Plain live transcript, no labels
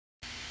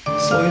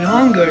So in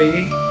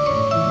Hungary,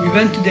 we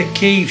went to the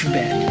cave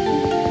bed.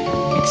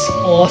 It's an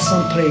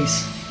awesome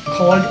place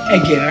called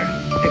Eger,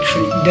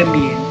 actually the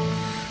main.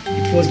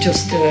 It was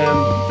just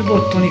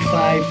about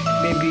 25,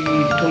 maybe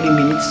 20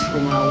 minutes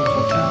from our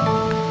hotel.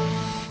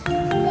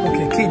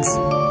 Okay, kids.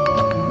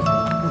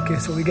 Okay,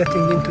 so we're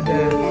getting into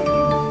the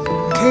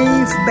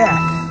cave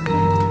bath.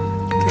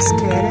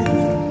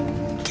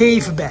 Cascade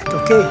Cave Bath,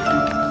 okay?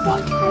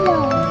 What?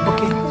 Hello.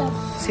 Okay. Hello.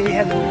 Say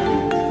hello.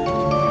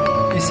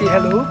 You say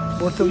hello,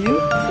 both of you?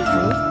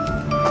 Hello.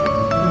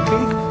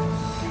 Okay.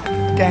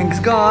 Thanks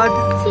God,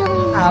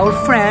 our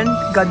friend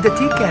got the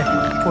ticket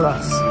for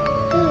us.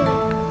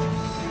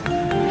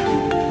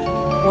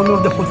 Owner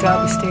of the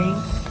hotel is staying.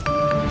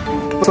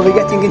 So we're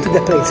getting into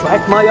the place,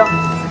 right, Maya?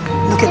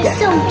 Look at that.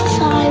 So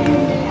excited.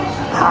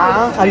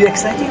 Are you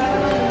excited?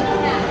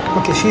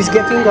 Okay, she's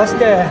getting us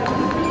the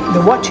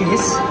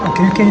watches.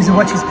 Okay, you can use the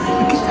watches.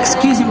 Okay,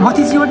 excuse me, what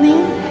is your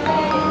name?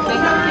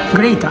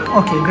 Greta.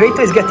 Okay,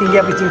 Greta is getting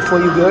everything for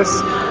you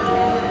girls.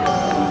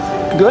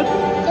 Good?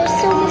 There's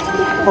so much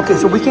people. Okay,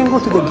 so we can go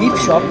to the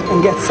gift shop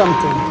and get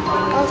something.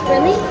 Oh,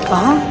 really?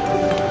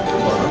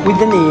 With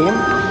the name,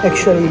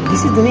 actually,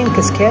 this is the name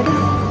Cascade.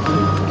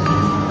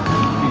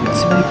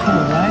 It's very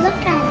cool, right?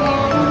 Look at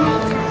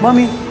it.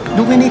 Mommy,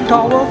 do we need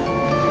towel?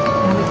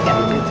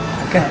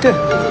 Okay.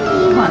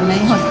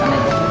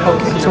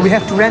 Okay, so we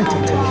have to rent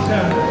it.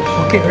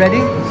 Okay, ready?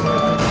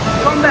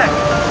 Come back.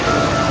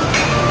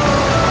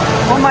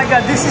 Oh my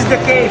God, this is the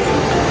cave.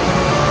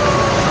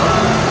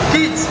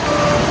 Kids,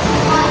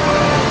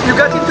 you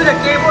got into the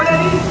cave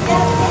already?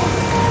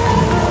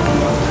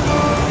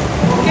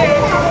 Okay,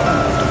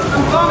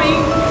 I'm coming.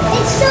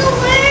 It's so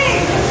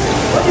weird.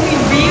 What do you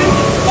mean, weird?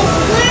 It's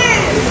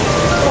weird.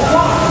 Oh,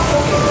 wow.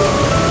 Okay.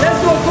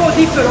 Let's go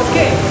deeper,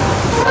 okay?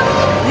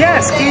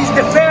 Yes, kids,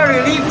 the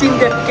fairy lived in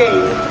that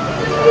cave.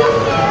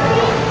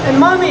 And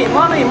mommy,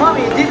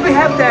 did we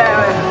have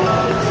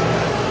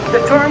the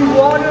thermal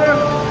water?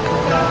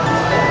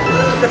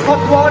 The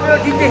hot water?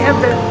 Did they have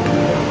the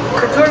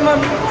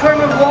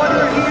thermal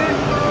water here?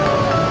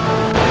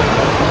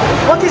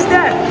 What is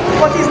that?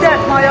 What is that,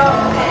 Maya?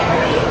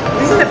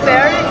 This is the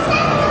fairy?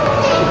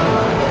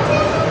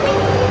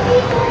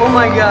 Oh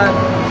my God.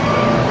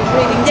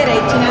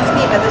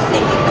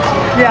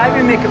 Yeah, I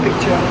will make a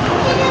picture.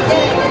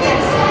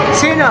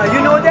 Sina,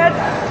 you know that?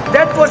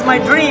 That was my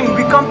dream.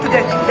 We come to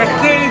the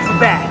cave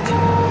bath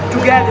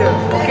together.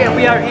 Okay,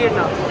 we are here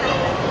now.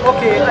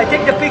 Okay, I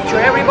take the picture.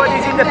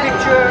 Everybody's in the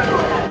picture.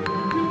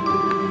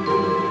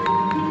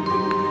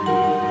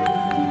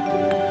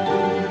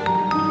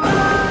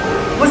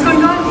 What's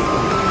going on?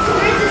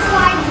 There's a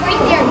slide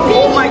right there.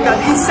 Oh my God,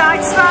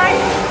 inside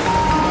slide?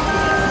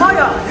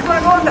 Maya, you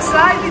wanna go on the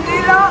slide with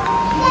Lila?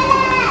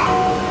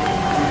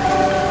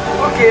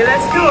 Okay,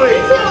 let's do it.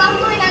 I'm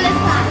going on the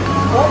slide.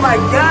 Oh my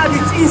God,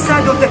 it's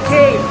inside of the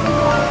cave.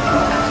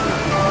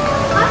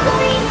 I'm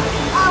going.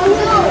 Oh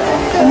no.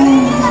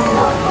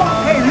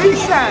 Hey,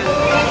 Lishan.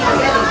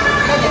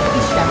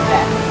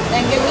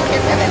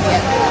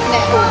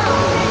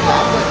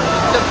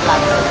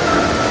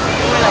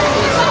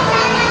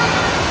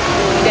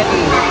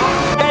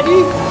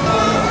 Daddy,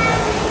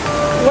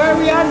 where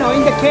we are now,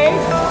 in the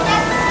cave?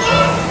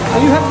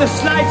 And you have the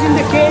slides in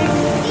the cave?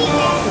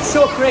 It's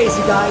so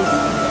crazy, guys.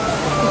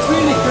 It's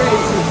really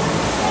crazy.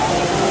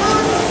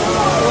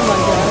 Oh my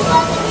God.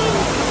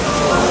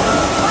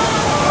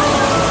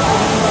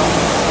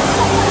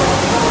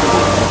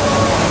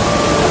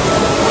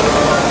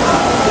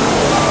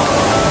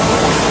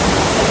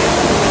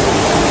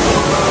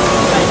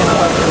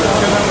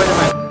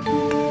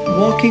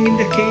 Walking in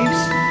the caves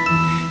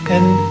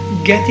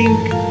and getting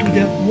to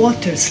the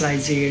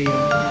Waterslides area.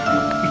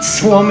 It's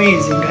so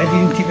amazing, I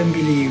didn't even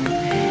believe it.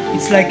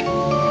 It's like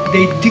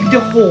they dig the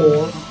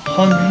hole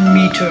 100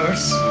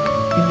 meters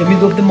in the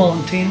middle of the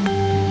mountain,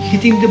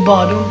 hitting the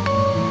bottom,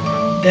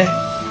 the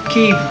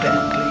cave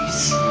bed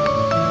place.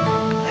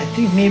 I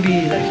think maybe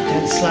like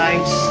 10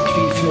 slides,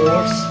 3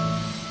 floors.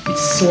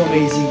 It's so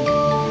amazing.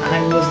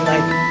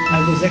 I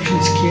was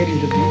actually scared a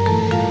little bit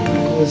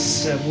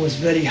because it was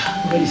very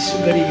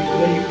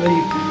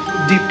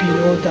deep, you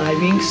know,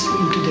 divings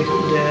into the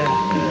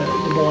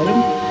bottom.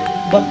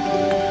 But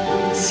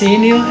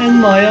Xenia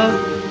and Maya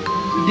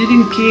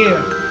didn't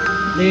care.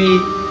 They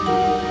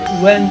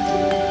went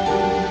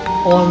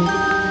on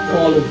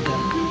all of them.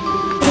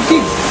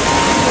 Okay,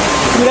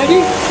 you ready?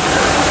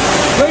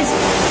 Where is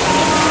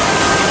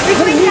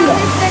Lila?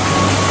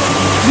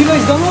 Lila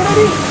is done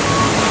already?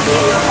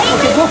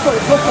 Okay, go for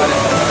it, go for it.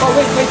 Oh,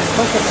 wait,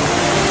 1 second.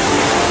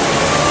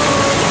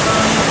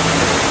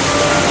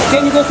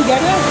 Can you go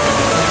together?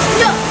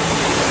 No.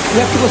 You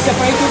have to go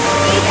separated?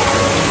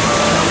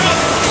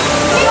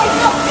 Go.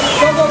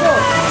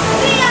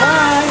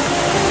 Bye.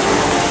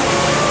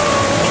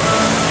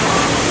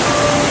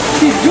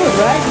 She's good,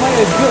 right?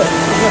 Maya is good.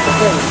 She's not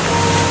afraid.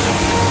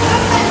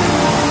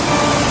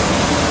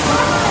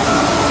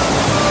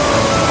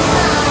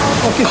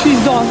 Okay,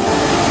 she's done.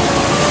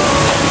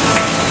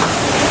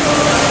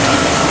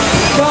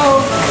 Go.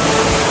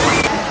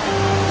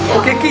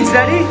 Okay, kids,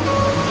 ready?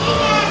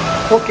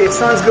 Okay,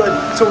 sounds good.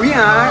 So we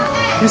are,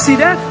 you see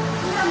that?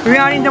 We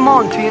are in the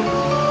mountain.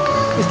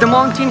 It's the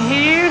mountain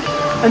here,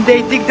 and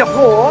they dig the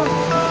hole,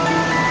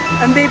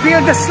 and they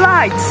build the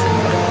slides.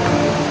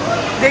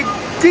 They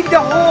dig the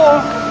hole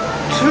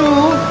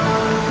through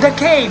the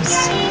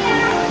caves.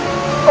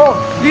 Oh,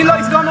 Lilo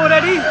is gone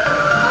already?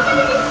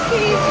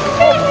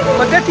 Oh,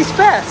 but that is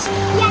fast.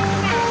 Yes,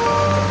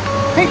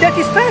 Hey, that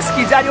is fast,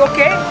 kids. Are you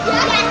okay?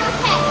 yes,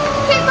 okay.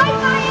 Okay, bye,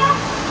 Maya.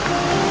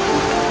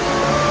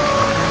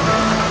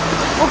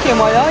 Okay,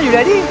 Maya, you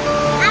ready? It's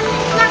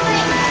not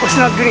green. Oh, it's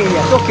not green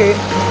yet. Okay.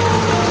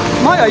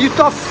 Maya, you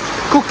tough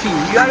cookie.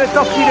 You are a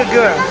tough little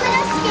girl.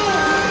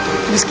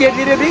 You scared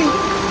little bit?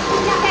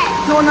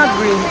 No, not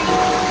green.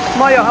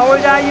 Maya, how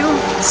old are you?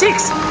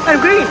 6 and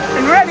green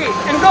and ready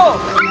and go.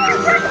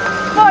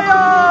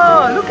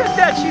 Maya, look at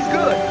that. She's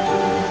good.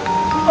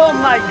 Oh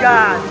my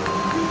God.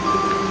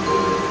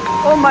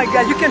 Oh my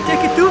God. You can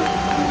take it too?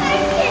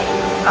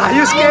 Are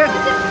you scared?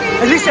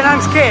 Listen,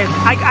 I'm scared.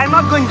 I'm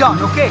not going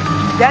down, okay?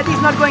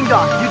 Daddy's not going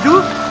down. You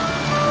do?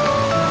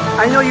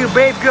 I know you're a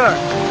brave girl.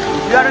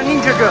 You are a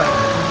ninja girl.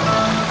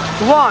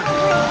 1,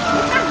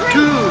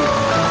 2.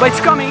 But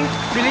it's coming.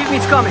 Believe me,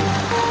 it's coming.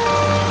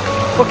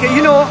 Okay,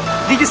 you know,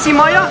 did you see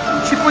Maya?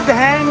 She put the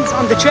hands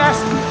on the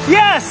chest.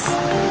 Yes!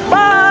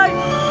 Bye!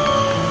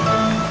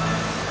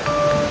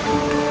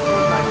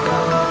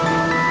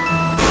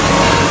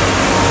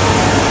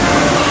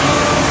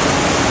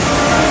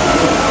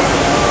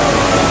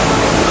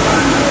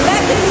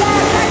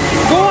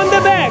 Go on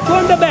the back, go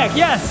on the back,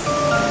 yes.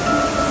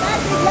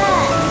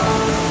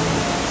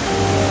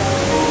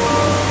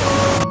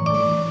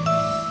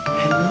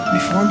 And we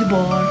found the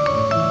bar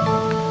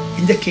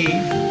in the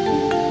cave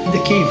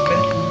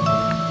bed,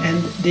 and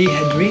they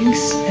had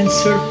drinks and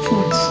served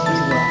foods as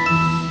well.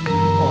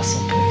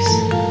 Awesome place.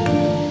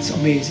 It's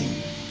amazing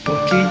for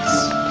kids,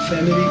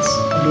 families,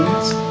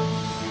 adults.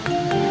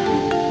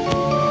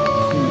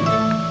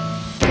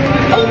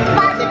 It's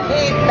about the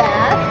cave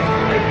bath,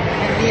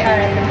 and we are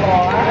at the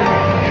bar.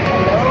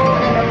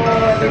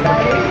 Hello,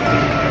 everybody.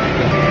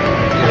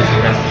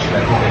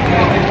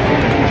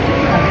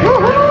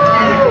 Woohoo!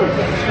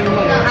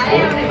 Hi,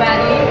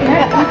 everybody.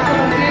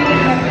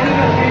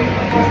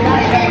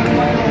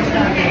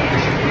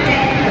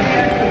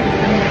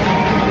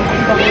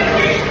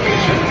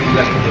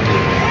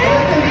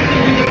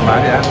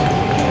 Maya.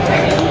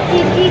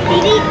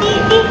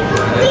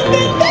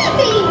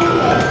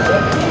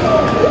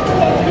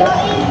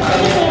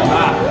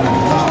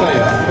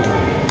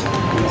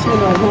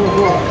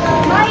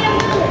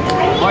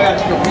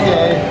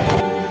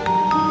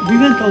 We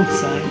went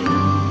outside,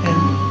 and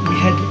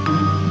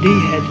they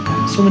had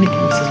so many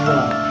pools as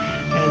well.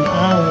 And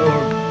our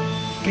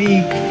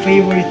big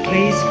favorite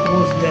place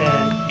was the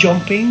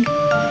jumping,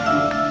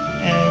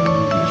 and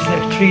it's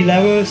like 3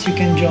 levels. You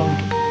can jump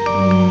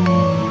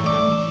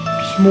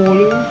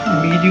smaller,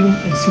 medium,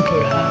 and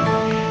super high.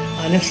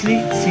 Honestly,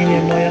 Xenia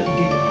and Maya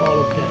did all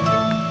of that.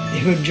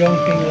 They were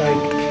jumping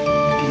like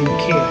didn't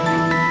care.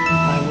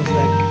 I was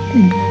like,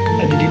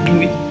 I didn't do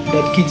it,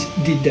 but kids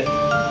did that.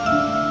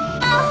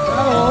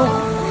 Hello.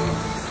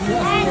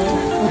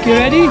 Okay,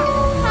 ready?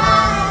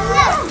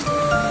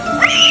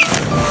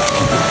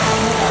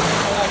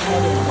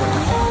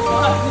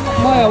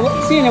 Maya,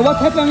 Xenia, what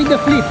happened with the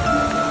flip?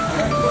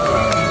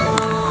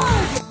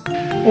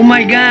 Oh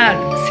my God,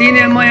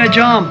 Xenia and Maya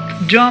jumped.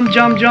 Jump,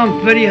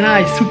 very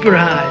high, super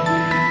high.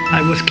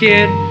 I was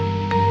scared.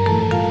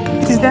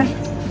 What is that?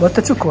 What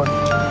a cukor?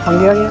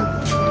 Hungarian?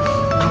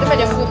 De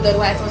megy a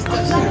kubdaruháthoz,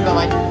 sírva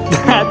vagy.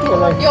 Hát,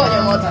 tényleg. Jól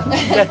nyomod.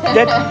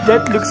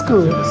 That looks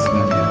cool.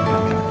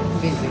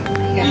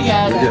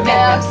 Igen, de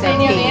a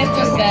Xenia miért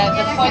össze?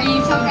 Tehát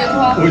fagyi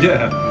kubdaruha. Ugye?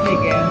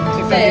 Igen.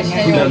 Teljesen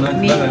jó.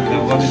 Ugyanannyi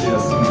van is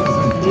ez.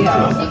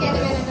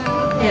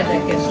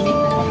 Érdekes, mi?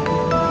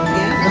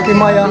 Okay,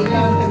 Maya.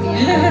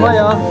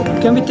 Maya,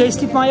 can we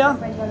taste it, Maya?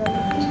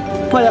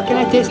 Maya, can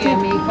I taste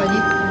it? Még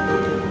fagyit.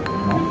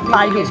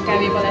 I do. És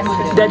kávéba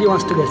lesz. Daddy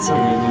wants to get some.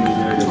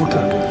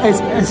 Okay.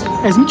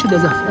 Ez micsoda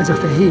ez a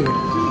fehér?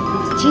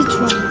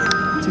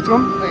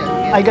 Citrom.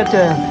 I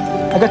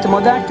got a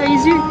madárta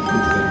ízű,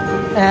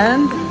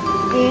 and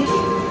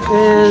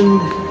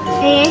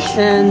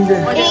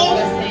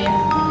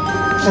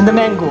the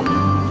mango.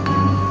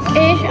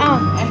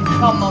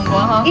 Van mango,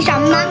 aha. It's a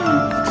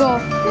mango.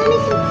 Mommy,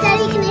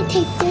 Daddy, can I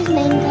taste this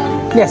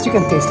mango? Yes, you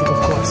can taste it, of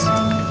course.